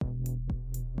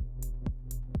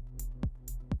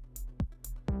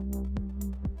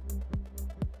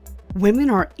Women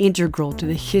are integral to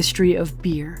the history of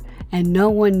beer, and no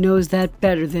one knows that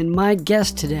better than my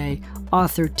guest today,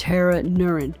 author Tara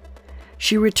Nurin.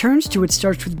 She returns to It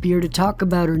Starts With Beer to talk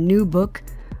about her new book,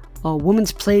 A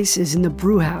Woman's Place is in the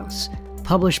Brewhouse,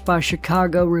 published by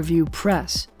Chicago Review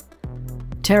Press.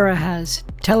 Tara has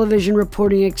television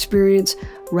reporting experience,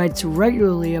 writes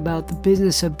regularly about the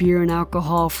business of beer and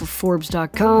alcohol for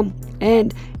Forbes.com,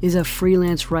 and is a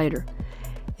freelance writer.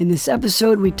 In this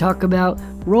episode, we talk about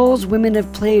roles women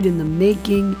have played in the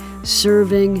making,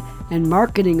 serving, and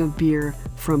marketing of beer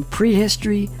from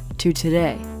prehistory to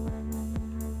today.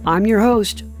 I'm your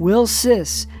host, Will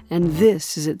Siss, and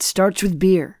this is It Starts With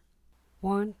Beer.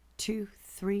 1, 2,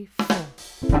 3, 4.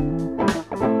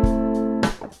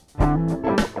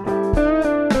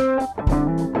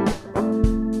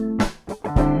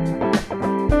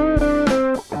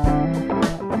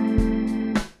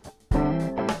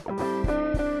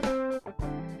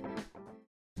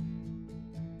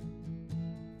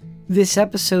 This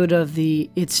episode of the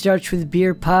It Starts With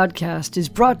Beer podcast is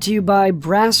brought to you by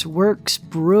Brassworks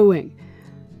Brewing,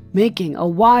 making a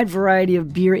wide variety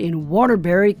of beer in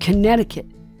Waterbury, Connecticut.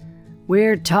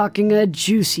 We're talking a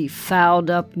juicy,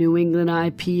 fouled-up New England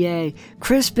IPA,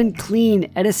 crisp and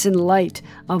clean Edison Light,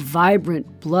 a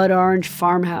vibrant blood orange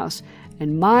farmhouse,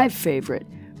 and my favorite,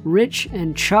 rich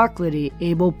and chocolatey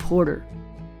Able Porter.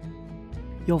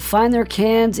 You'll find their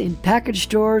cans in package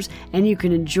stores, and you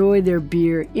can enjoy their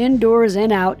beer indoors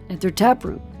and out at their tap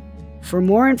room. For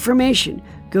more information,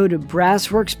 go to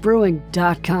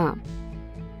brassworksbrewing.com.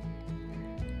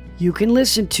 You can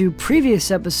listen to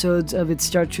previous episodes of It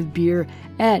Starts With Beer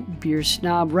at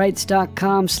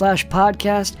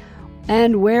beersnobwrites.com/podcast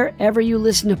and wherever you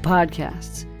listen to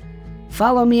podcasts.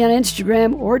 Follow me on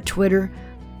Instagram or Twitter.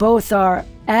 Both are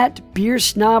at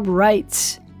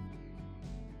beersnobwrites.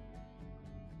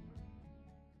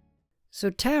 So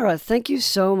Tara, thank you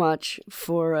so much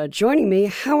for joining me.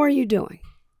 How are you doing?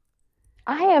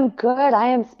 I am good. I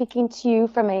am speaking to you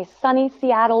from a sunny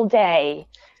Seattle day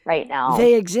right now.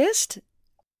 They exist?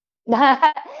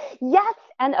 Yes,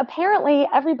 and apparently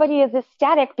everybody is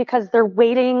ecstatic because they're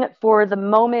waiting for the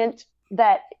moment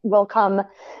that will come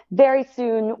very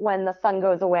soon when the sun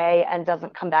goes away and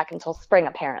doesn't come back until spring,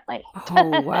 apparently.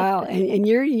 Oh, wow. And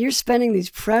you're spending these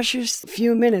precious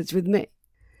few minutes with me.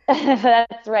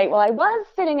 That's right. Well, I was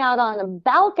sitting out on a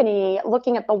balcony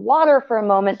looking at the water for a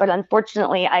moment, but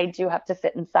unfortunately I do have to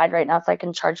sit inside right now so I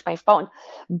can charge my phone.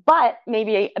 But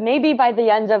maybe by the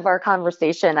end of our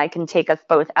conversation, I can take us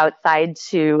both outside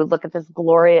to look at this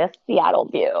glorious Seattle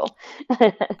view.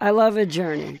 I love a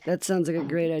journey. That sounds like a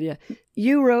great idea.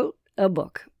 You wrote a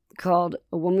book called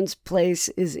A Woman's Place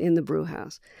is in the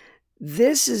Brewhouse.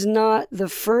 This is not the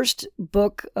first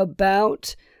book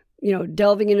about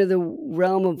delving into the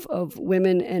realm of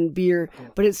women and beer,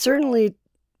 but it certainly,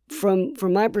 from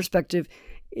my perspective,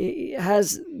 it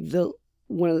has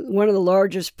one of the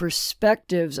largest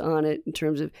perspectives on it in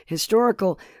terms of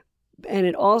historical, and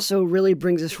it also really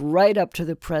brings us right up to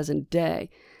the present day.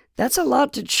 That's a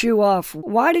lot to chew off.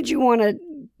 Why did you want to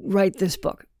write this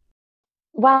book?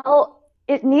 Well,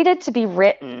 it needed to be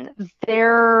written.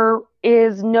 There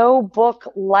is no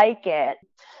book like it.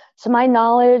 To my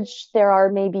knowledge, there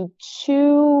are maybe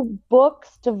 2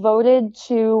 books devoted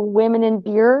to women in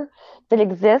beer that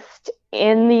exist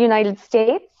in the United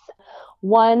States.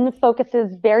 One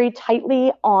focuses very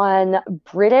tightly on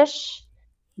British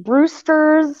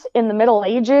brewsters in the Middle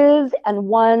Ages, and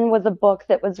one was a book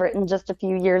that was written just a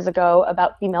few years ago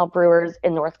about female brewers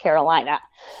in North Carolina.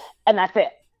 And that's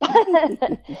it.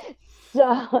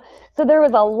 So there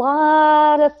was a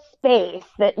lot of space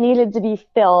that needed to be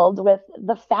filled with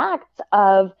the facts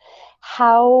of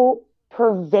how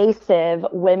pervasive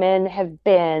women have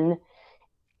been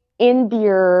in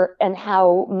beer and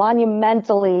how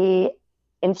monumentally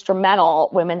instrumental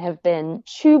women have been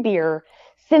to beer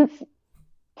since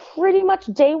pretty much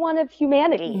day one of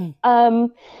humanity.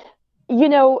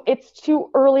 It's too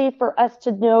early for us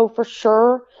to know for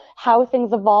sure how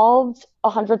things evolved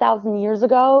 100,000 years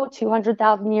ago,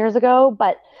 200,000 years ago.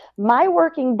 But my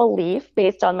working belief,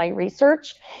 based on my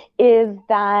research, is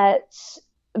that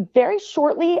very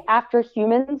shortly after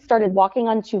humans started walking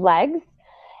on 2 legs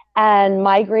and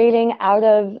migrating out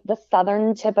of the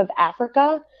southern tip of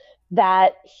Africa,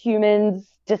 that humans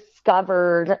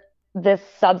discovered this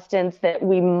substance that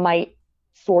we might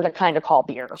sort of kind of call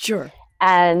beer. Sure.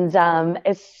 And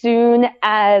as soon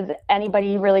as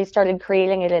anybody really started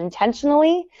creating it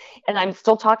intentionally, and I'm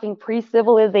still talking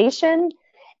pre-civilization,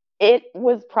 it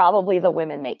was probably the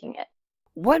women making it.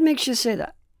 What makes you say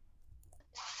that?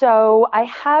 So I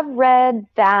have read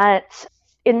that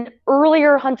in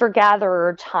earlier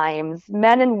hunter-gatherer times,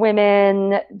 men and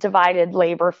women divided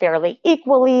labor fairly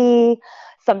equally.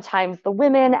 Sometimes the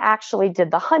women actually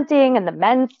did the hunting and the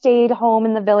men stayed home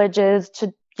in the villages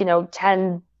to,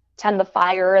 tend the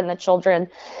fire and the children.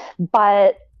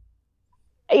 But,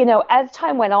 as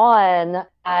time went on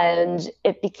and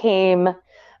it became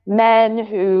men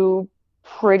who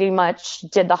pretty much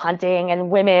did the hunting and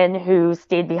women who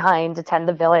stayed behind to tend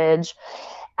the village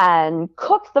and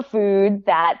cook the food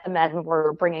that the men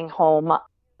were bringing home,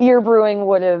 beer brewing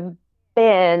would have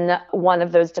been one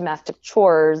of those domestic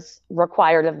chores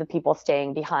required of the people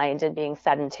staying behind and being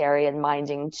sedentary and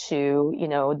minding to,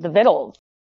 the victuals.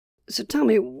 So tell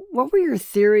me, what were your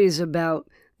theories about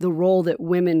the role that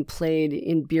women played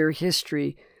in beer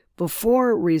history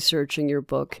before researching your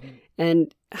book?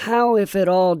 And how, if at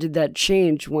all, did that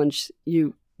change once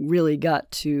you really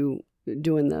got to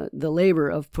doing the labor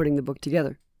of putting the book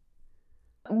together?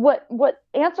 What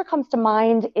answer comes to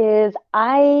mind is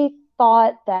I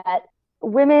thought that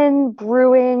women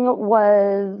brewing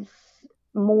was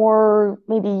more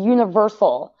maybe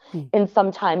universal in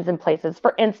sometimes in places.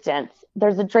 For instance,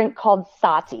 there's a drink called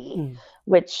sati,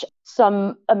 which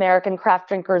some American craft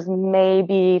drinkers may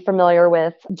be familiar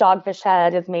with. Dogfish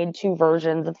Head has made 2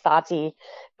 versions of sati,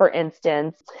 for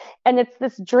instance. And it's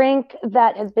this drink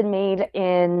that has been made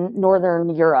in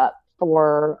Northern Europe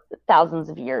for thousands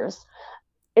of years.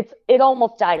 It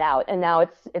almost died out, and now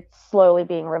it's slowly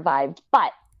being revived.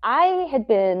 But I had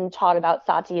been taught about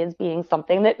sati as being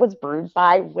something that was brewed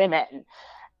by women.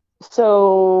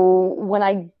 So when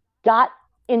I got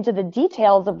into the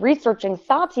details of researching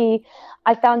sati,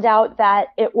 I found out that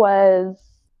it was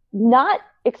not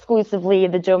exclusively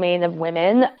the domain of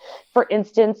women. For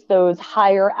instance, those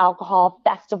higher alcohol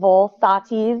festival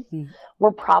satis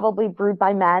were probably brewed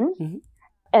by men. Mm-hmm.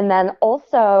 And then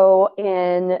also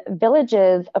in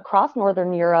villages across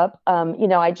Northern Europe,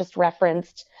 I just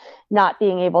referenced not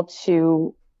being able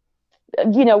to,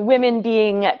 women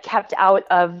being kept out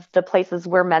of the places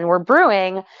where men were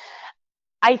brewing.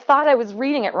 I thought I was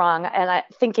reading it wrong and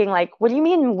thinking like, what do you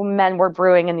mean men were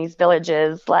brewing in these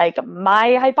villages? Like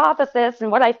my hypothesis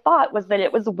and what I thought was that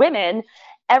it was women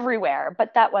everywhere,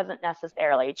 but that wasn't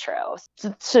necessarily true.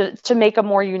 To make a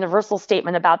more universal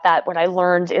statement about that, what I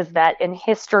learned is that in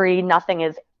history, nothing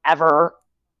is ever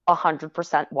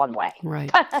 100% one way.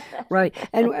 Right, right.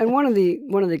 And one of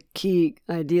the key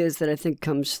ideas that I think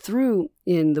comes through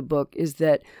in the book is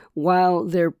that while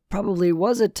there probably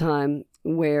was a time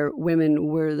where women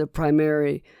were the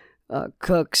primary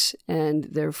cooks and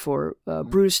therefore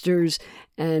brewsters,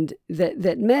 and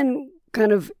that men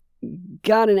kind of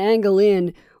got an angle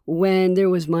in when there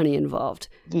was money involved.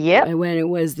 Yep. And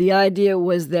when the idea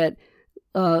was that,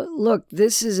 look,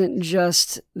 this isn't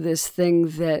just this thing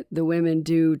that the women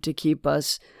do to keep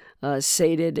us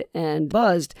sated and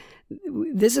buzzed.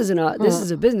 This is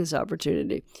a business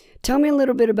opportunity. Tell me a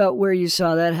little bit about where you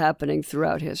saw that happening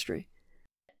throughout history.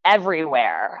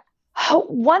 Everywhere.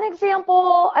 One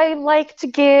example I like to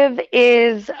give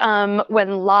is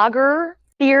when lager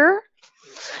beer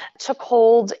took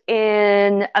hold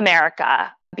in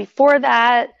America. Before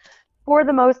that, for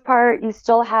the most part, you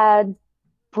still had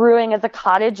brewing as a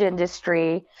cottage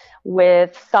industry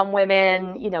with some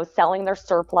women, selling their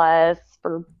surplus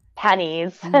for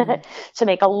pennies to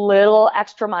make a little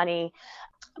extra money.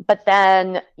 But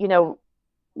then,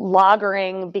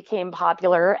 lagering became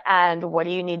popular. And what do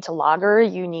you need to lager?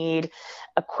 You need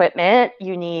equipment,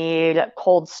 you need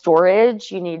cold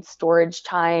storage, you need storage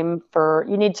time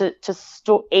you need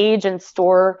to age and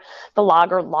store the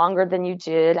lager longer than you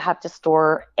did have to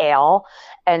store ale.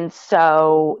 And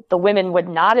so the women would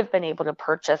not have been able to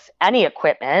purchase any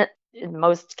equipment. In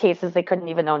most cases, they couldn't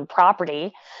even own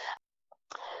property,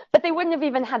 but they wouldn't have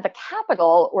even had the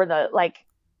capital or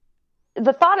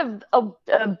the thought of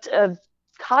a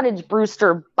cottage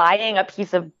brewster buying a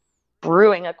piece of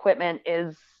brewing equipment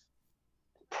is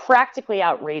practically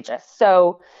outrageous.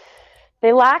 So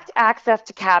they lacked access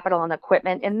to capital and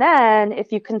equipment. And then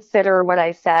if you consider what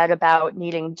I said about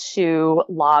needing to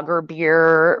lager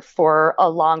beer for a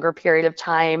longer period of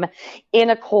time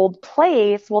in a cold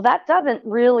place, well, that doesn't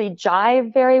really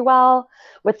jive very well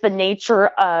with the nature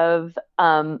of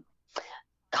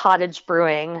cottage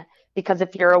brewing. Because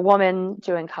if you're a woman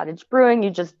doing cottage brewing, you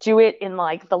just do it in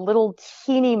the little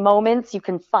teeny moments you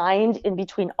can find in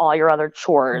between all your other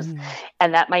chores.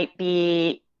 And that might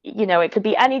be, it could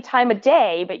be any time of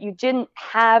day, but you didn't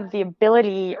have the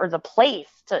ability or the place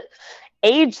to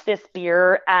age this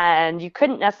beer, and you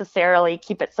couldn't necessarily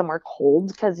keep it somewhere cold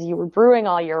because you were brewing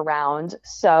all year round.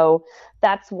 So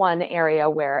that's one area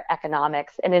where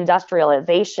economics and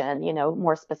industrialization,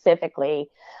 more specifically,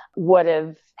 would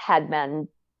have had men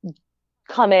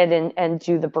come in and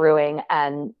do the brewing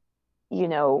and,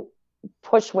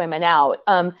 push women out.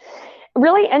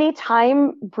 Really, any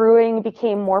time brewing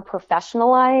became more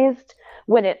professionalized,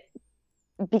 when it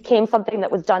became something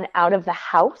that was done out of the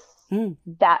house,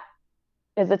 that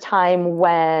is a time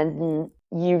when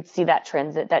you see that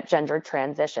gender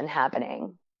transition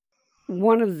happening.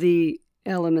 One of the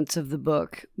elements of the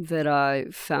book that I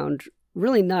found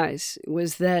really nice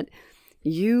was that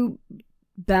you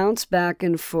bounce back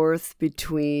and forth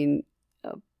between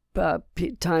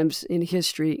times in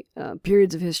history,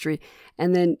 periods of history,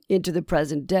 and then into the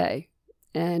present day.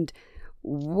 And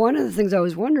one of the things I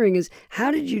was wondering is,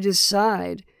 how did you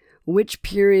decide which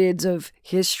periods of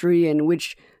history and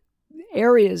which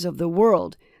areas of the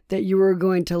world that you were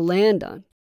going to land on?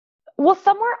 Well,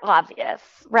 some were obvious,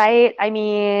 right? I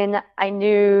mean, I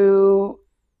knew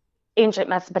ancient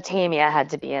Mesopotamia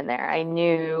had to be in there. I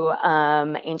knew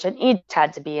ancient Egypt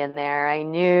had to be in there. I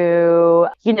knew,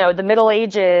 the Middle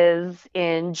Ages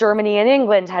in Germany and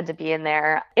England had to be in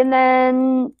there. And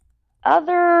then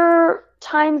other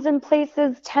times and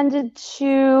places tended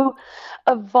to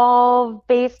evolve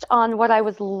based on what I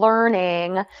was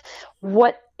learning,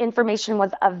 what information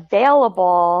was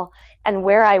available, and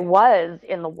where I was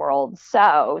in the world.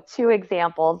 So, 2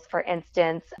 examples, for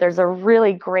instance, there's a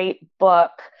really great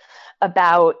book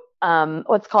about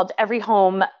what's called Every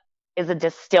Home is a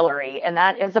Distillery, and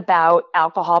that is about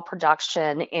alcohol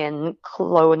production in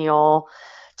colonial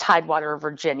Tidewater,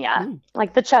 Virginia,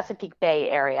 like the Chesapeake Bay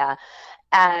area.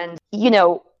 And,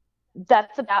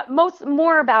 that's about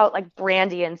more about like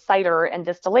brandy and cider and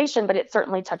distillation, but it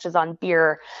certainly touches on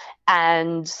beer.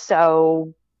 And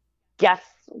so guess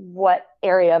what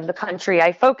area of the country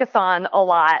I focus on a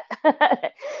lot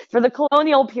for the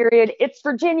colonial period? It's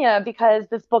Virginia, because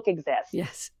this book exists.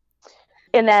 Yes.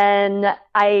 And then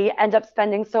I end up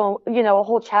spending a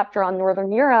whole chapter on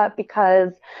Northern Europe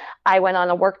because I went on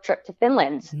a work trip to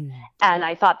Finland. And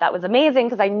I thought that was amazing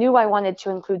because I knew I wanted to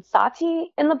include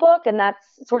sake in the book, and that's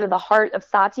sort of the heart of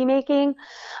sake making.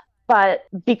 But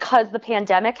because the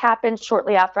pandemic happened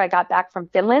shortly after I got back from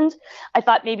Finland, I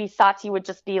thought maybe sake would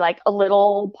just be like a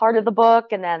little part of the book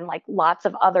and then like lots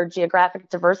of other geographic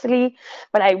diversity.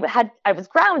 But I was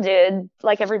grounded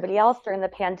like everybody else during the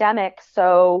pandemic.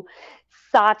 So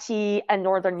sake and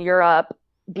Northern Europe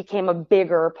became a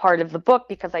bigger part of the book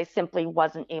because I simply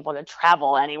wasn't able to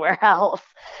travel anywhere else.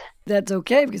 That's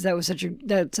okay, because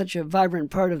that's such a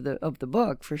vibrant part of the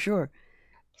book, for sure.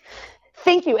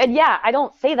 Thank you. And yeah, I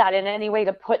don't say that in any way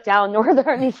to put down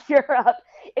Northern Europe.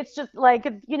 It's just like,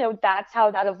 that's how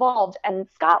that evolved. And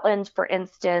Scotland, for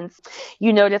instance,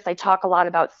 you notice I talk a lot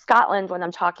about Scotland when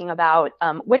I'm talking about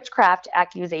witchcraft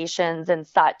accusations and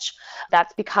such.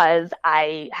 That's because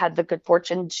I had the good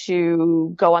fortune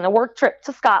to go on a work trip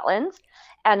to Scotland.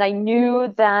 And I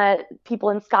knew that people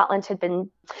in Scotland had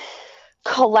been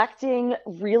collecting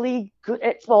really good,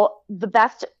 the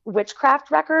best witchcraft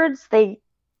records they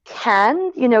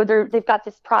can. They've got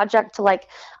this project to like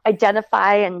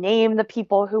identify and name the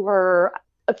people who were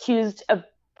accused of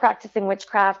practicing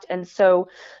witchcraft. And so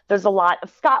there's a lot of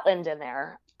Scotland in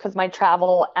there because my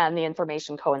travel and the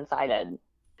information coincided.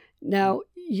 Now,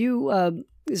 so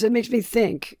it makes me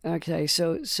think, okay,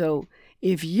 so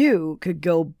if you could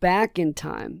go back in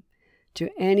time to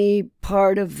any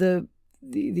part of the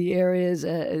areas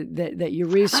that you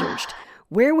researched,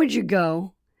 where would you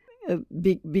go?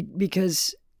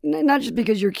 Because not just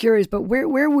because you're curious, but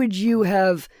where would you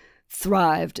have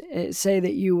thrived? Say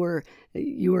that you were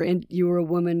a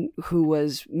woman who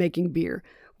was making beer.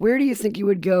 Where do you think you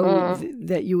would go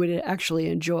that you would actually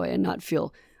enjoy and not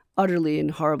feel utterly and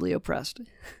horribly oppressed?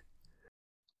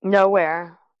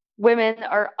 Nowhere. Women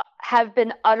have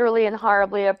been utterly and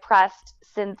horribly oppressed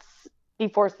since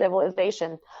before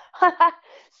civilization.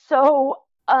 So,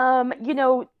 I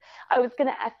was going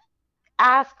to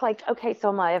ask, like, okay, so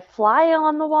am I a fly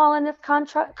on the wall in this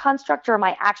construct, or am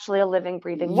I actually a living,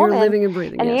 breathing woman? You're living and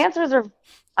breathing, and yes. The answers are,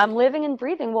 I'm living and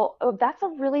breathing. Well, that's a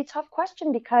really tough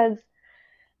question because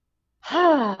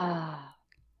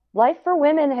life for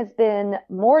women has been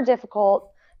more difficult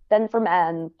than for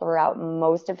men throughout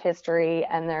most of history,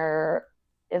 and there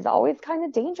is always kind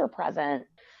of danger present.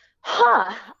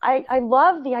 I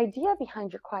love the idea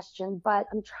behind your question, but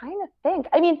I'm trying to think.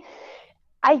 I mean,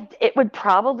 it would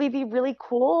probably be really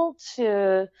cool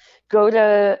to go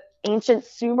to ancient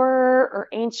Sumer or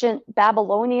ancient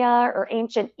Babylonia or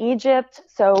ancient Egypt.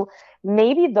 So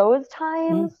maybe those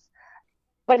times.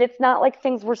 but it's not like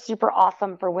things were super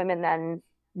awesome for women then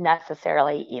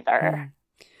necessarily either.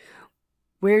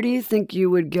 Where do you think you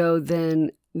would go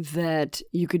then that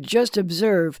you could just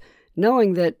observe,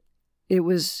 knowing that it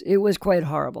was quite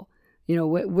horrible? You know,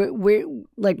 where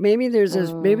like maybe there's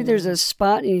a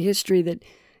spot in history that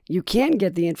you can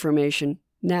get the information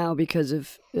now because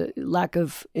of lack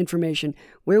of information.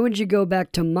 Where would you go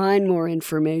back to mine more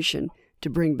information to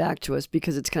bring back to us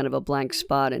because it's kind of a blank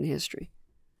spot in history?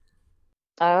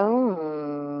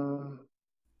 Oh,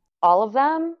 all of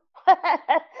them?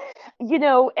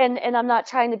 And I'm not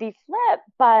trying to be flip,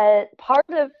 but part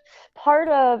of,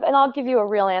 and I'll give you a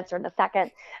real answer in a second.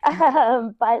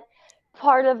 But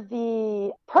part of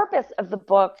the purpose of the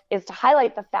book is to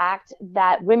highlight the fact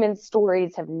that women's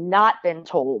stories have not been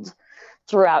told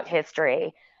throughout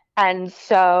history. And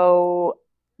so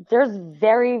there's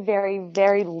very, very,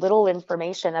 very little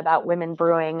information about women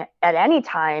brewing at any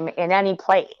time in any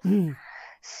place.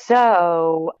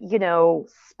 So,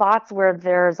 spots where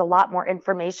there's a lot more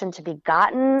information to be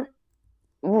gotten,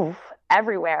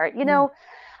 everywhere.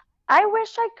 I wish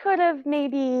I could have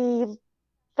maybe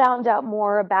found out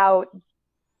more about,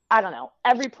 I don't know,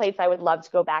 every place. I would love to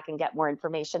go back and get more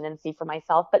information and see for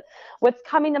myself. But what's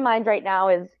coming to mind right now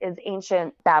is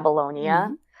ancient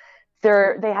Babylonia.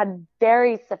 They had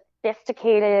very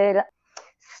sophisticated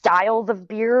styles of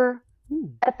beer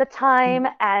at the time,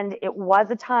 and it was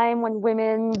a time when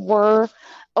women were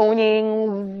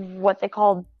owning what they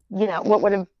called, what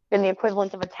would have been the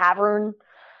equivalent of a tavern,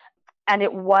 and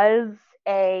it was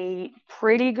a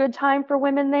pretty good time for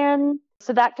women then,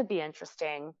 so that could be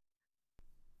interesting.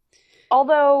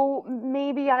 Although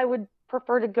maybe I would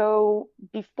prefer to go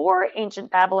before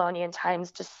ancient Babylonian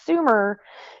times to Sumer,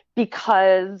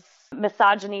 because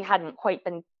misogyny hadn't quite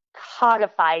been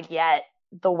codified yet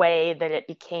the way that it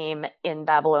became in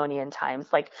Babylonian times.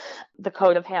 Like the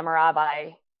Code of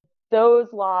Hammurabi,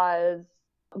 those laws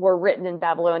were written in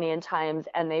Babylonian times,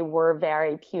 and they were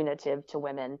very punitive to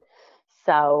women.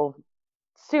 So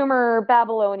Sumer,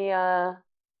 Babylonia.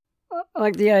 I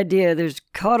like the idea there's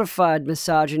codified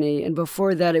misogyny, and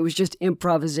before that it was just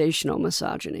improvisational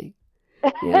misogyny.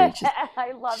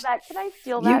 I love that. Can I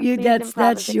steal that?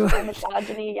 That's yours.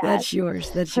 Misogyny, yes.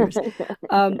 That's yours.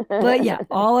 But yeah,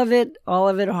 all of it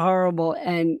horrible.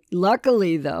 And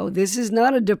luckily, though, this is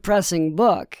not a depressing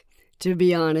book, to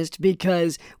be honest,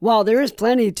 because while there is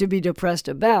plenty to be depressed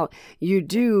about, you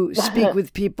do speak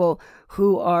with people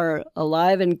who are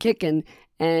alive and kicking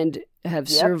and have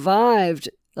survived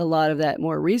a lot of that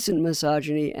more recent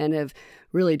misogyny and have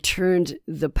really turned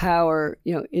the power,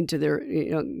 into their,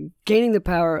 gaining the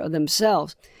power of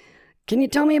themselves. Can you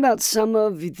tell me about some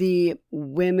of the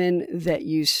women that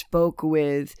you spoke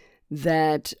with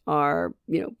that are,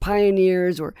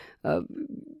 pioneers or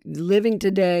living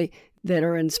today that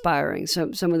are inspiring?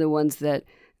 Some of the ones that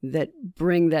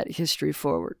bring that history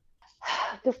forward.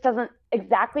 This doesn't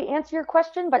exactly answer your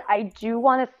question, but I do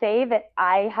want to say that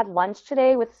I had lunch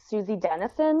today with Susie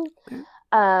Dennison,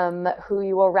 who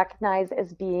you will recognize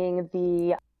as being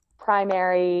the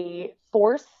primary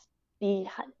force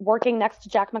working next to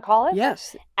Jack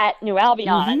McAuliffe at New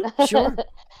Albion. Sure.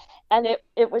 And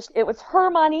it was her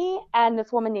money and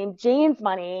this woman named Jane's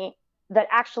money that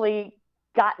actually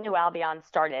got New Albion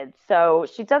started. So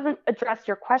she doesn't address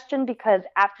your question because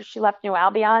after she left New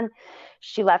Albion,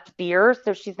 she left beer,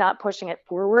 so she's not pushing it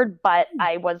forward. But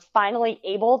I was finally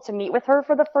able to meet with her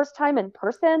for the first time in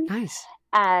person. Nice.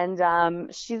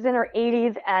 And she's in her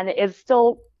 80s and is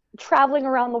still traveling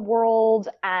around the world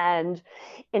and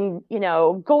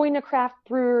going to craft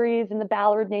breweries in the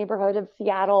Ballard neighborhood of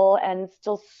Seattle, and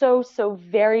still so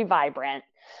very vibrant.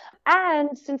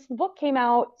 And since the book came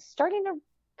out, starting to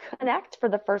connect for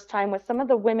the first time with some of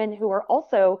the women who were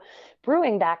also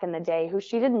brewing back in the day who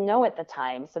she didn't know at the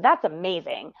time. So that's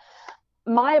amazing.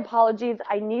 My apologies.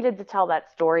 I needed to tell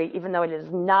that story, even though it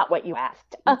is not what you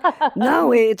asked.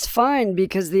 No, it's fine,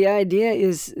 because the idea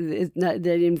is not,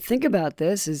 that you think about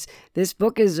this, is this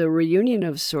book is a reunion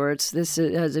of sorts. This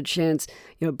has a chance,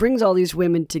 brings all these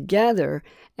women together,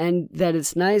 and that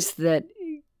it's nice that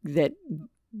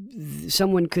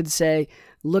someone could say,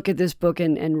 look at this book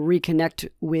and reconnect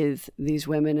with these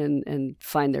women and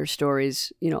find their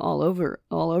stories, all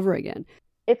over again.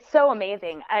 It's so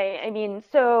amazing. I mean,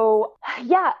 so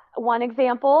yeah, one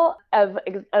example of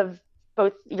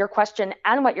both your question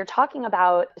and what you're talking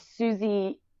about,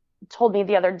 Susie told me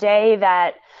the other day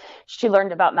that she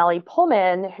learned about Melly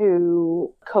Pullman,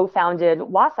 who co-founded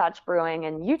Wasatch Brewing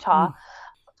in Utah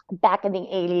back in the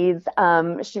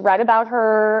 80s. She read about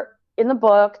her in the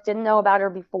book, didn't know about her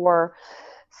before.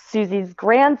 Susie's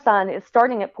grandson is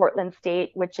starting at Portland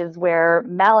State, which is where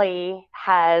Melly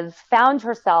has found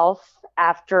herself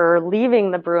after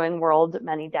leaving the brewing world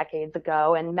many decades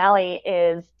ago. And Melly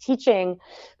is teaching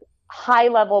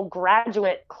high-level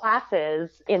graduate classes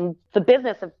in the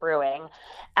business of brewing.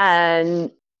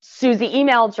 And Susie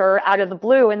emailed her out of the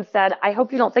blue and said, I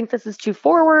hope you don't think this is too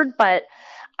forward, but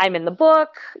I'm in the book.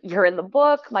 You're in the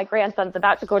book. My grandson's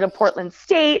about to go to Portland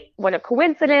State. What a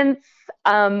coincidence.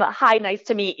 Hi, nice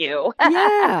to meet you.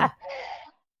 Yeah.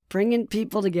 Bringing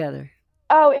people together.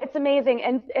 Oh, it's amazing.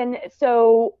 And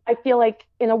so I feel like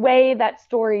in a way that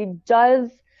story does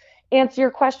answer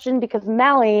your question, because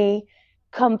Melly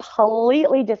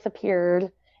completely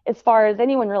disappeared as far as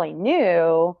anyone really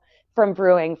knew from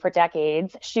brewing for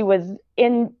decades. She was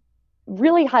in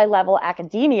really high level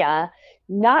academia,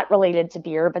 not related to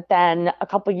beer, but then a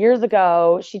couple years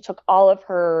ago, she took all of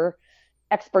her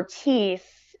expertise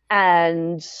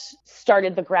and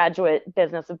started the graduate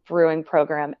business of brewing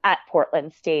program at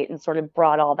Portland State and sort of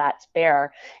brought all that to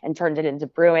bear and turned it into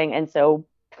brewing. And so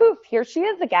poof, here she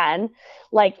is again,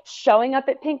 like showing up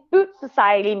at Pink Boots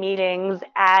Society meetings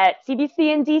at CBC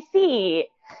in DC.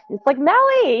 It's like,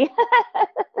 Melly,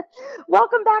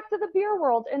 welcome back to the beer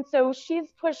world. And so she's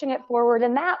pushing it forward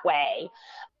in that way.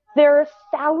 There are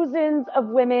thousands of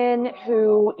women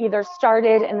who either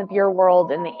started in the beer world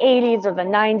in the 80s or the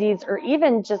 90s, or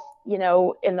even just, you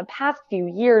know, in the past few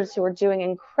years who are doing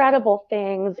incredible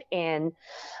things in,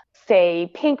 say,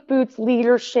 Pink Boots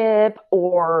leadership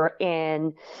or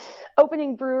in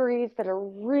opening breweries that are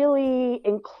really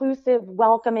inclusive,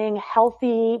 welcoming,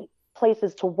 healthy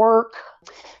places to work.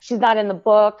 She's not in the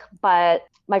book, but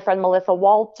my friend Melissa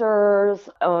Walters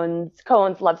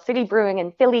co-owns Love City Brewing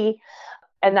in Philly.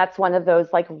 And that's one of those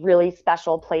like really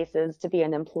special places to be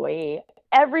an employee.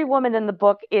 Every woman in the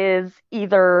book has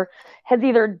either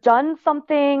done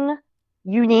something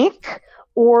unique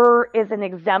or is an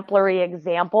exemplary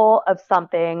example of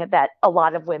something that a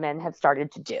lot of women have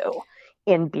started to do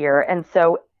in beer. And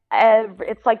so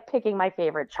it's like picking my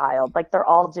favorite child. Like they're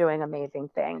all doing amazing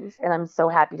things. And I'm so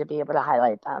happy to be able to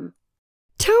highlight them.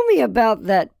 Tell me about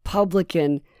that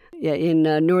publican in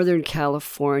Northern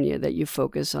California that you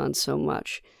focus on so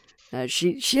much.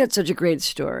 She had such a great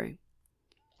story.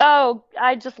 Oh,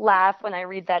 I just laugh when I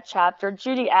read that chapter.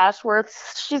 Judy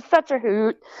Ashworth, she's such a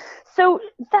hoot. So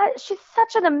she's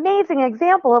such an amazing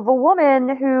example of a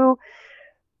woman who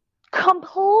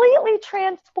completely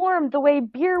transformed the way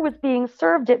beer was being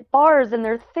served at bars. And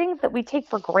there's things that we take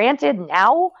for granted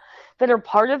now that are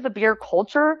part of the beer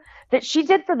culture that she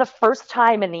did for the first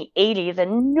time in the 80s.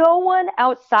 And no one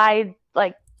outside,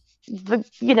 like,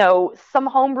 some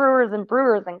home brewers and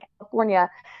brewers in California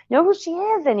know who she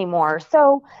is anymore.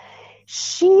 So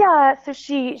she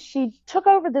took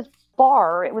over this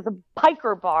bar. It was a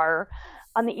biker bar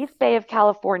on the East Bay of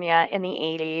California in the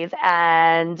 80s,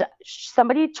 and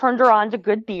somebody turned her on to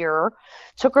good beer,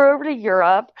 took her over to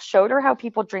Europe, showed her how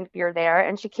people drink beer there,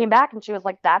 and she came back and she was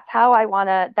like, that's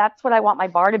what I want my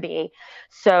bar to be.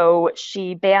 So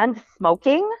she banned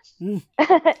smoking.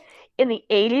 In the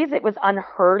 80s, it was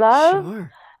unheard of.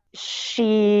 Sure.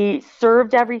 She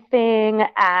served everything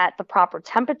at the proper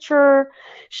temperature.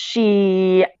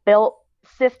 She built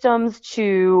systems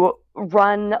to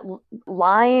run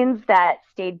lines that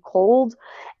stayed cold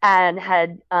and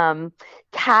had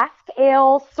cask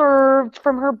ale served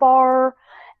from her bar.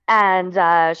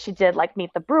 And she did like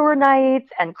Meet the Brewer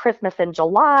nights and Christmas in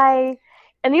July.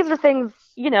 And these are things,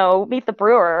 Meet the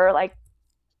Brewer, like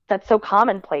that's so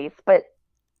commonplace, but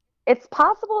it's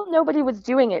possible nobody was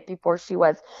doing it before she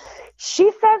was.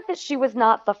 She says that she was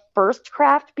not the first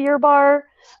craft beer bar.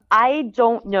 I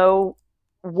don't know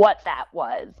what that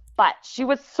was, but she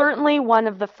was certainly one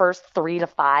of the first 3 to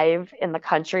 5 in the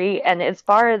country. And as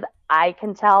far as I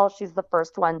can tell, she's the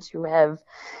first one to have,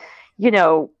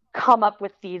 come up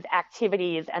with these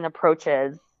activities and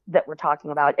approaches that we're talking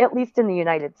about, at least in the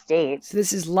United States. So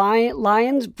this is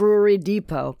Lyons Brewery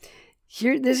Depot.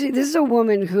 Here, this is a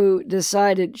woman who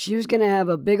decided she was going to have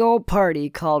a big old party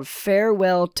called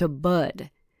Farewell to Bud.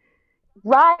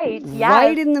 Right, yes.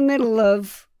 Right in the middle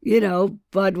of,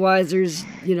 Budweiser's,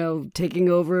 taking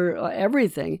over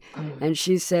everything. And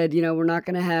she said, we're not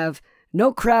going to have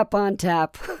no crap on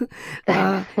tap,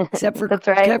 except for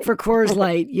Coors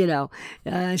Light,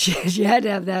 she had to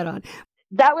have that on.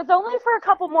 That was only for a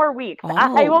couple more weeks. Oh.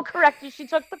 I will correct you. She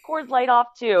took the Coors Light off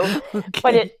too, okay.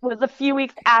 But it was a few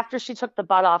weeks after she took the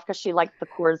Bud off because she liked the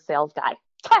Coors sales guy.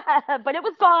 But it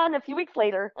was gone a few weeks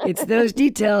later. It's those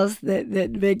details that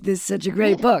make this such a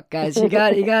great book, guys. You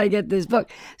got to get this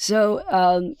book. So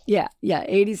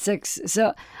 86.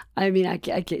 So I mean, I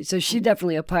can't. So she's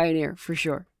definitely a pioneer for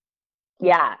sure.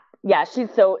 Yeah. Yeah, she's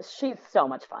so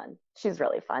much fun. She's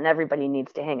really fun. Everybody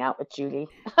needs to hang out with Judy.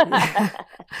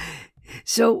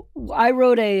 So I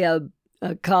wrote a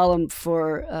column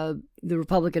for the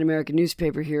Republican American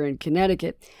newspaper here in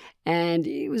Connecticut, and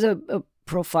it was a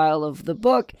profile of the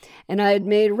book, and I had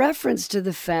made reference to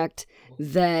the fact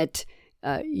that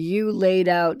you laid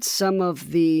out some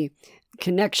of the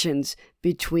connections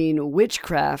between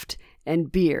witchcraft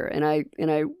and beer, and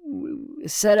I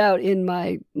set out in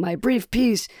my brief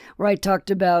piece where I talked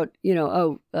about,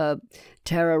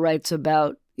 Tara writes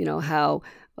about, how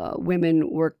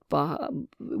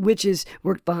witches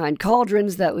worked behind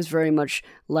cauldrons. That was very much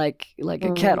like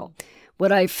a kettle.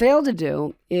 What I failed to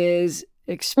do is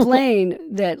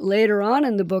explain that later on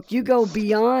in the book, you go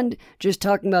beyond just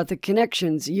talking about the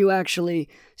connections. You actually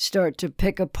start to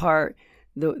pick apart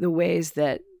the ways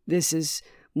that this is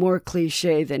more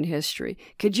cliche than history.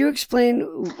 Could you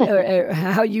explain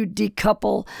how you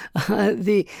decouple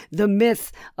the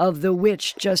myth of the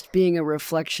witch just being a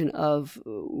reflection of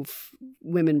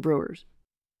women brewers?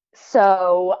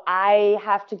 So I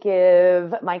have to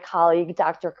give my colleague,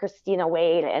 Dr. Christina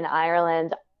Wade in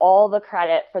Ireland, all the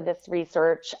credit for this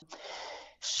research.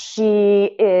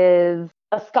 She is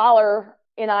a scholar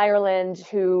in Ireland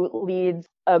who leads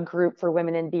a group for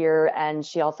women in beer, and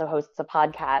she also hosts a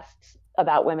podcast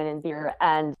about women in beer.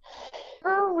 And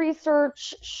her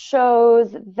research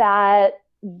shows that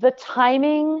the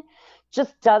timing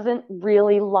just doesn't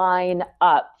really line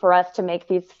up for us to make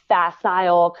these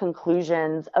facile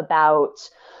conclusions about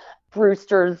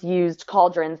Brewsters used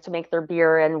cauldrons to make their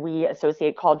beer, and we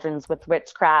associate cauldrons with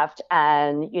witchcraft.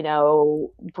 And,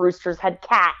 Brewsters had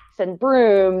cats and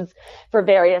brooms for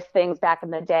various things back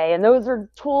in the day. And those are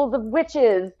tools of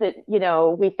witches that,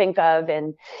 we think of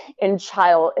in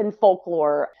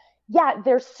folklore. Yeah,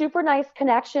 they're super nice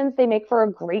connections. They make for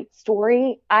a great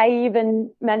story. I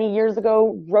even many years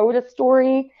ago wrote a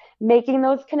story making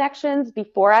those connections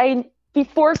before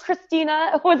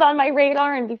Christina was on my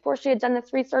radar and before she had done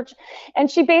this research. And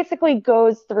she basically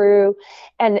goes through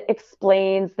and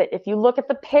explains that if you look at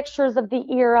the pictures of the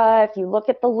era, if you look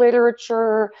at the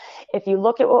literature, if you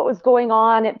look at what was going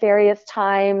on at various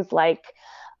times, like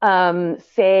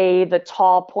say the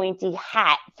tall pointy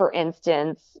hat, for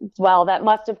instance, well, that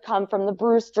must have come from the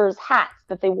Brewsters' hats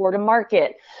that they wore to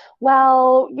market.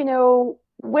 Well,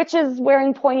 witches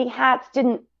wearing pointy hats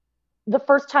the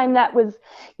first time that was,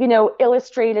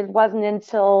 illustrated wasn't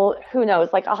until, who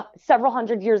knows, like several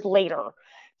hundred years later,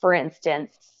 for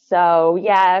instance. So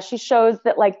yeah, she shows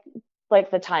that like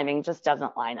the timing just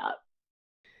doesn't line up.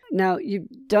 Now, you've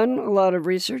done a lot of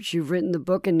research, you've written the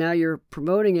book, and now you're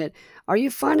promoting it. Are you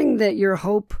finding that your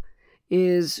hope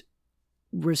is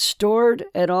restored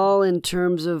at all in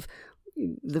terms of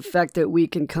the fact that we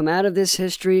can come out of this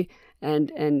history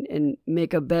and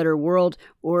make a better world?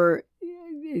 Or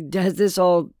does this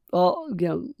all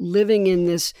living in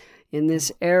this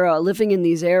era, living in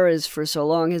these eras for so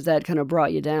long, has that kind of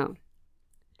brought you down?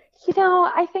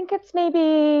 I think it's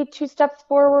maybe 2 steps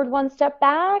forward, 1 step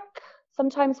back.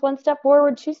 Sometimes 1 step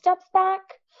forward, 2 steps back.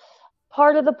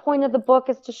 Part of the point of the book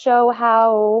is to show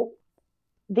how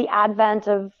the advent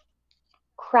of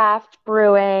craft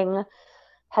brewing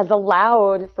has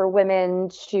allowed for women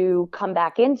to come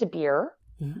back into beer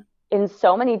in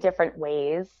so many different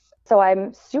ways. So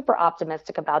I'm super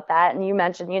optimistic about that. And you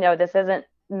mentioned, this isn't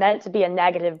meant to be a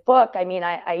negative book. I mean,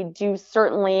 I do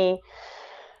certainly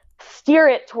steer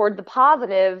it toward the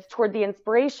positive, toward the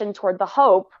inspiration, toward the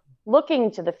hope, looking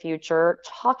to the future,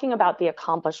 talking about the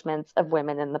accomplishments of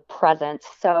women in the present.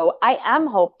 So I am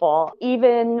hopeful,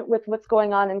 even with what's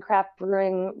going on in craft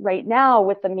brewing right now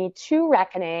with the Me Too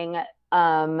reckoning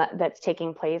that's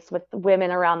taking place, with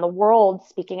women around the world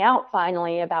speaking out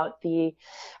finally about the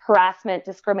harassment,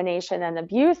 discrimination, and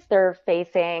abuse they're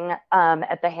facing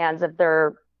at the hands of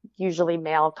their usually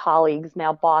male colleagues,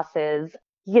 male bosses.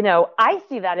 I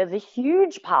see that as a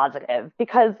huge positive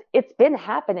because it's been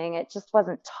happening. It just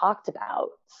wasn't talked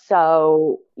about.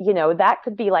 So, that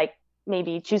could be like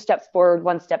maybe 2 steps forward,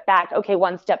 1 step back. Okay,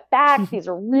 1 step back. These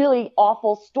are really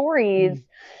awful stories.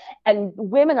 And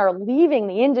women are leaving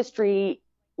the industry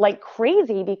like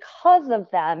crazy because of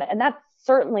them. And that's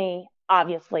certainly,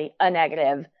 obviously, a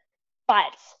negative.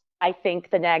 But I think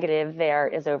the negative there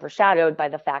is overshadowed by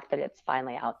the fact that it's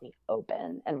finally out in the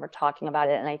open and we're talking about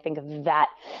it. And I think that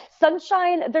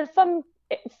sunshine, there's some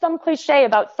cliche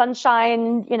about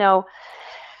sunshine, being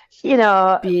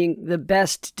the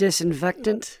best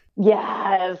disinfectant.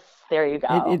 Yes, there you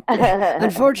go.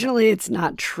 Unfortunately, it's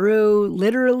not true.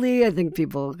 Literally, I think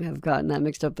people have gotten that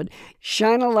mixed up, but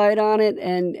shine a light on it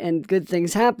and good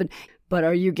things happen. But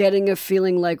are you getting a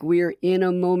feeling like we're in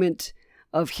a moment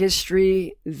of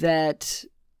history that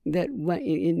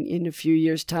in a few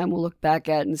years' time we'll look back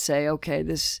at and say, okay,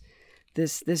 these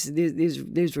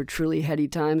were truly heady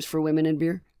times for women in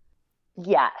beer?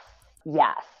 Yes.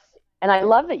 And I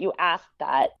love that you asked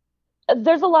that.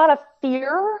 There's a lot of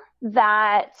fear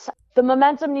that the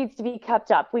momentum needs to be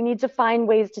kept up. We need to find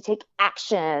ways to take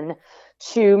action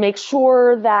to make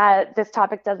sure that this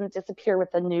topic doesn't disappear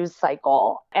with the news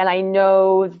cycle. And I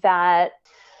know that,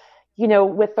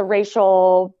 with the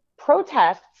racial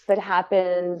protests that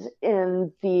happened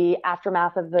in the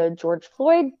aftermath of the George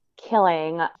Floyd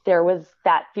killing, there was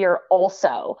that fear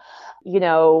also.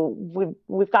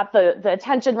 We've got the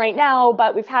attention right now,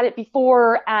 but we've had it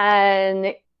before,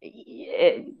 and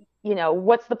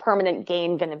what's the permanent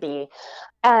gain going to be?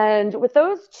 And with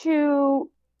those two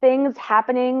things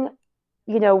happening,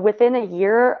 within a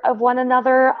year of one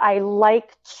another, I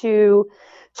like to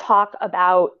talk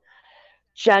about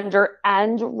gender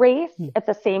and race at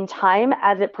the same time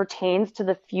as it pertains to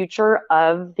the future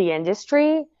of the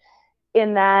industry,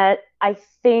 in that I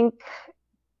think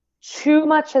too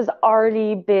much has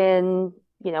already been,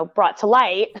 brought to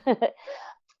light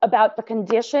about the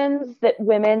conditions that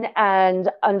women and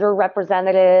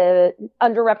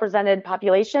underrepresented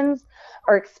populations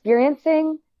are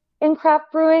experiencing in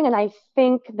craft brewing. And I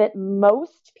think that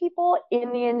most people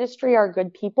in the industry are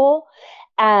good people,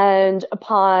 and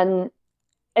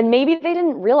maybe they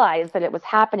didn't realize that it was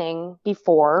happening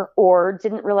before, or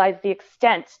didn't realize the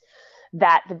extent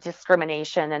that the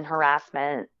discrimination and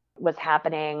harassment was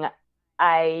happening.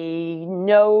 I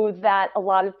know that a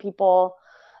lot of people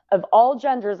of all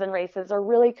genders and races are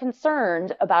really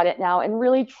concerned about it now, and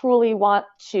really truly want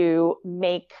to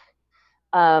make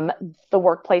the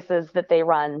workplaces that they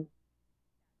run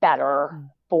better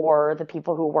for the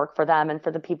people who work for them and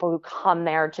for the people who come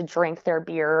there to drink their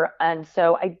beer. And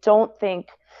so I don't think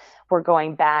we're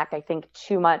going back. I think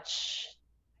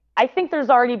there's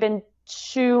already been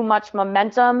too much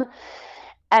momentum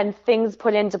and things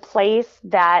put into place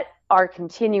that are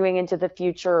continuing into the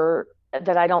future,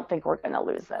 that I don't think we're going to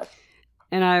lose this.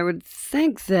 And I would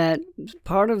think that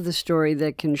part of the story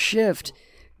that can shift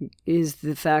is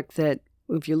the fact that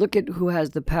if you look at who has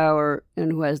the power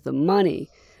and who has the money,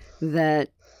 that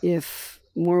if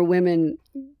more women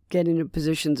get into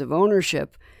positions of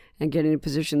ownership and get into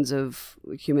positions of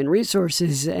human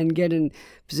resources and get in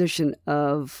position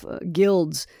of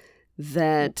guilds,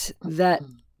 that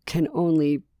can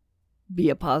only be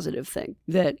a positive thing.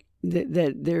 That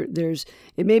there's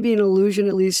it may be an illusion,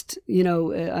 at least,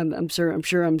 I'm sure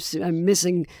I'm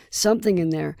missing something in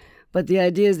there. But the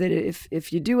idea is that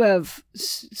if you do have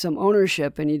some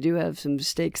ownership and you do have some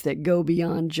stakes that go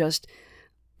beyond just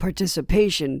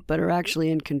participation, but are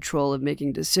actually in control of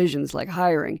making decisions like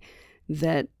hiring,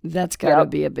 that's got to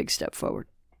be a big step forward.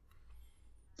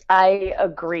 I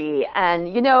agree.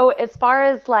 And, as far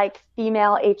as like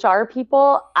female HR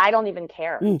people, I don't even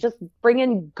care. Just bring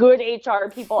in good HR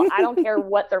people. I don't care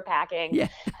what they're packing. Yeah.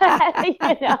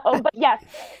 But yes,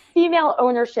 female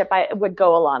ownership would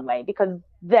go a long way, because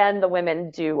then the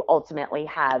women do ultimately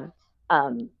have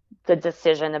the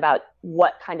decision about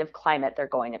what kind of climate they're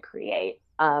going to create.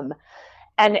 And,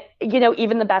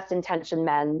 even the best intentioned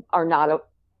men are not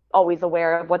always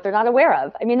aware of what they're not aware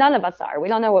of. I mean, none of us are. We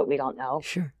don't know what we don't know.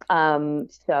 Sure.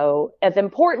 So as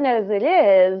important as it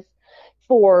is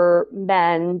for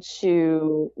men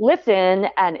to listen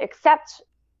and accept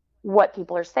what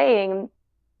people are saying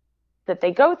that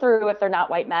they go through if they're not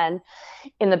white men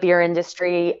in the beer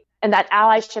industry, and that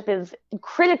allyship is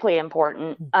critically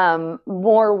important.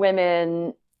 More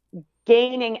women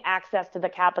gaining access to the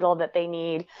capital that they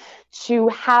need to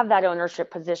have that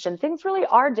ownership position. Things really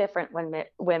are different when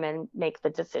women make the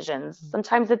decisions.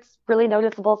 Sometimes it's really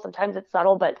noticeable, sometimes it's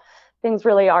subtle, but things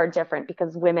really are different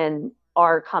because women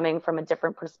are coming from a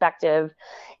different perspective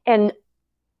and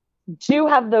do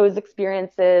have those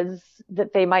experiences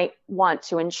that they might want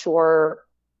to ensure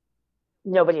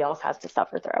nobody else has to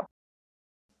suffer through.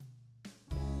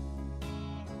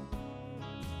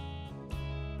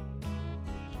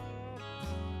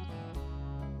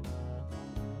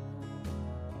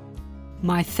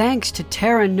 My thanks to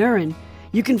Tara Nurin.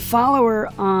 You can follow her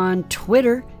on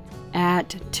Twitter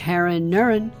at Tara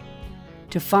Nurin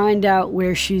to find out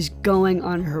where she's going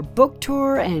on her book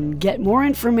tour and get more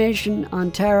information on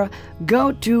Tara.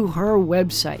 Go to her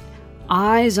website,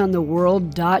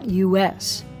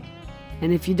 eyesontheworld.us.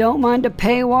 And if you don't mind a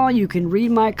paywall, you can read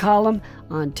my column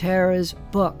on Tara's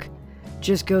book.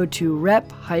 Just go to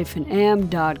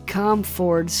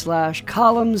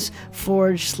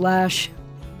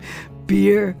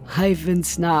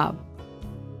rep-am.com/columns/beer-snob.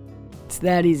 It's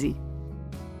that easy.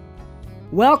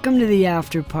 Welcome to the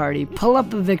after party. Pull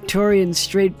up a Victorian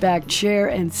straight back chair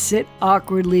and sit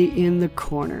awkwardly in the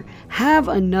corner. Have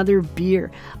another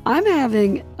beer. I'm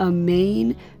having a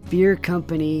Maine Beer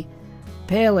Company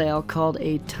pale ale called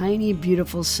a Tiny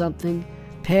Beautiful Something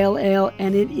Pale Ale,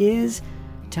 and it is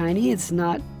tiny. It's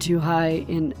not too high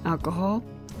in alcohol.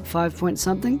 5 point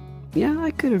something. Yeah,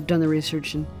 I could have done the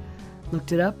research and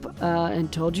looked it up and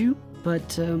told you,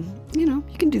 but you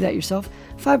can do that yourself.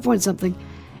 5 point something.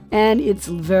 And it's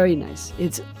very nice.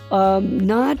 It's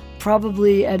not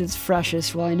probably at its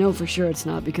freshest. Well, I know for sure it's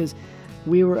not, because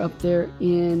we were up there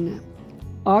in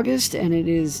August, and it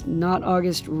is not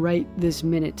August right this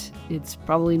minute. It's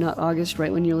probably not August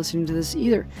right when you're listening to this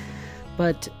either.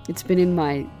 But it's been in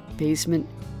my basement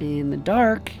in the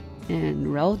dark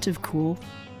and relative cool.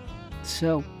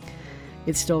 So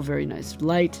it's still very nice.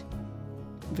 Light.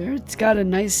 It's got a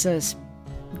nice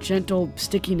gentle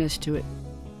stickiness to it,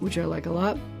 which I like a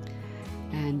lot.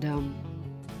 And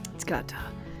it's got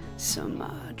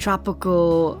some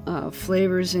tropical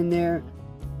flavors in there,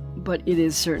 but it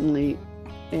is certainly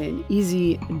an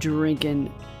easy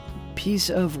drinking piece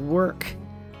of work.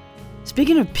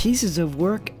 Speaking of pieces of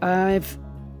work, I've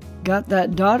got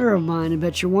that daughter of mine. I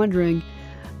bet you're wondering.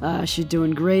 She's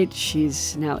doing great.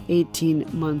 She's now 18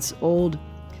 months old.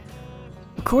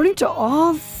 According to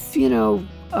all,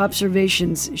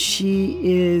 observations, she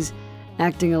is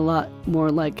acting a lot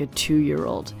more like a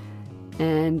 2-year-old.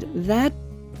 And that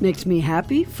makes me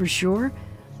happy, for sure.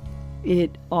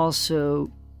 It also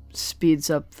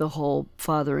speeds up the whole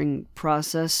fathering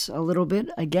process a little bit,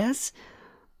 I guess.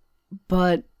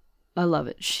 But I love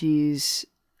it. She's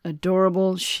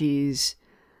adorable. She's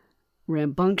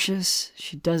rambunctious.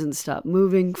 She doesn't stop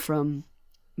moving from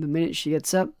the minute she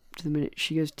gets up to the minute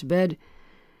she goes to bed.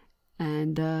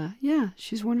 And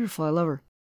she's wonderful. I love her.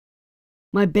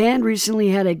 My band recently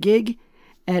had a gig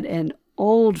at an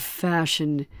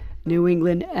old-fashioned New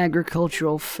England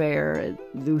agricultural fair.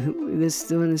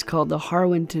 This one is called the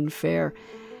Harwinton Fair,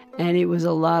 and it was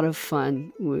a lot of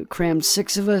fun. We crammed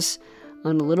 6 of us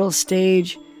on a little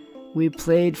stage. We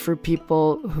played for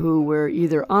people who were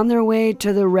either on their way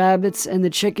to the rabbits and the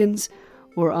chickens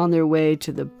or on their way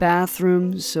to the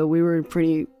bathroom, so we were in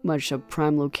pretty much a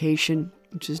prime location,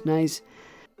 which is nice.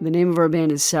 The name of our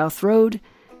band is South Road.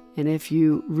 And if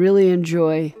you really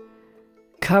enjoy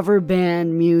cover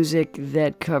band music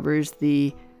that covers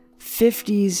the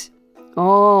 50s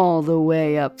all the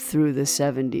way up through the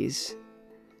 70s,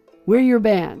 we're your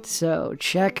band. So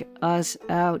check us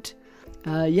out.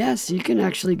 Yes, you can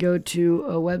actually go to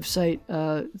a website.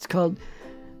 It's called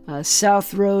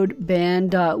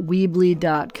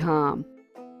southroadband.weebly.com.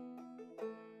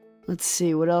 Let's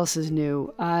see, what else is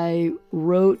new? I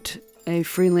wrote a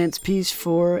freelance piece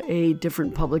for a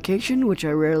different publication, which I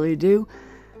rarely do.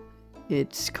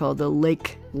 It's called the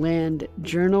Lakeland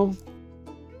Journal.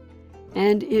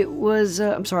 And it was,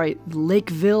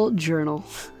 Lakeville Journal.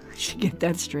 I should get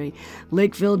that straight.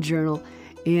 Lakeville Journal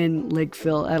in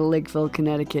Lakeville, out of Lakeville,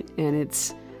 Connecticut. And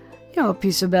it's, a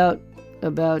piece about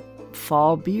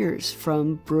fall beers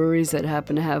from breweries that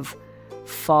happen to have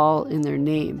fall in their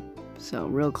name. So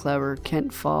real clever.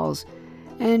 Kent Falls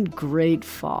and Great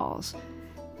Falls,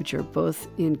 which are both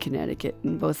in Connecticut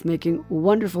and both making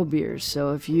wonderful beers.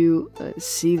 So if you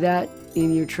see that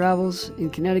in your travels in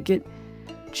Connecticut,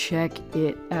 check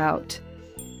it out.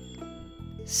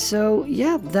 So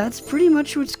yeah, that's pretty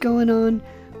much what's going on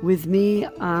with me.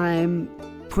 I'm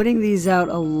putting these out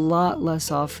a lot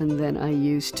less often than I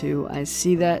used to. I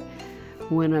see that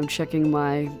when I'm checking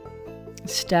my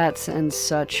stats and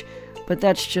such. But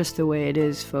that's just the way it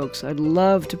is, folks. I'd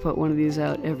love to put one of these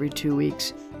out every 2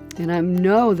 weeks. And I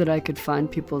know that I could find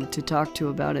people to talk to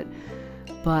about it.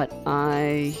 But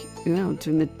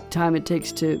during the time it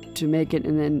takes to make it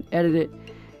and then edit it,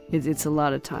 it's a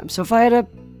lot of time. So if I had a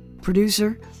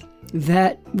producer,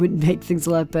 that would make things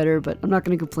a lot better. But I'm not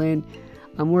going to complain.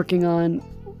 I'm working on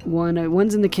one.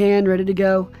 One's in the can, ready to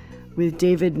go, with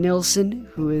David Nilsson,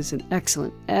 who is an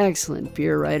excellent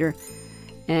beer writer.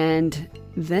 And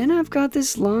then I've got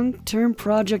this long-term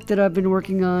project that I've been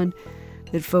working on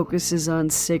that focuses on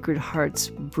Sacred Heart's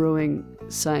Brewing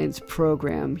Science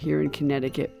program here in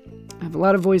Connecticut. I have a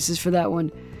lot of voices for that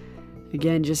one.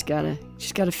 Again, just gotta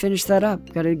finish that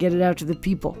up. Gotta get it out to the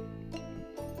people.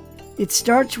 It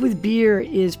Starts With Beer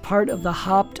is part of the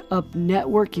Hopped Up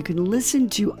Network. You can listen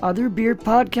to other beer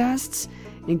podcasts,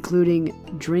 including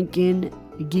Drink In,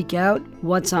 Geek Out,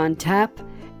 What's on Tap,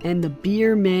 and the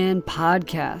Beer Man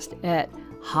podcast at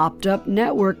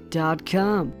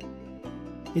hoppedupnetwork.com.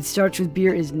 It Starts With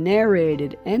Beer is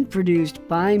narrated and produced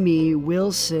by me,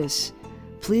 Will Sis.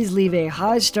 Please leave a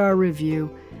 5-star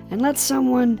review and let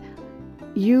someone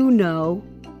you know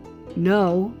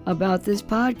about this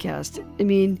podcast. I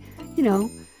mean,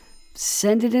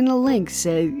 send it in a link.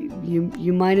 Say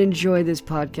you might enjoy this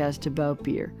podcast about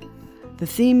beer. The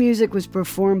theme music was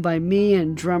performed by me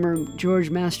and drummer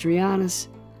George Mastrianis.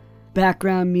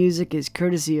 Background music is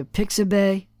courtesy of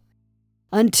Pixabay.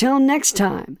 Until next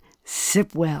time,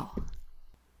 sip well.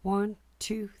 1,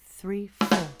 2, 3,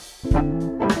 4.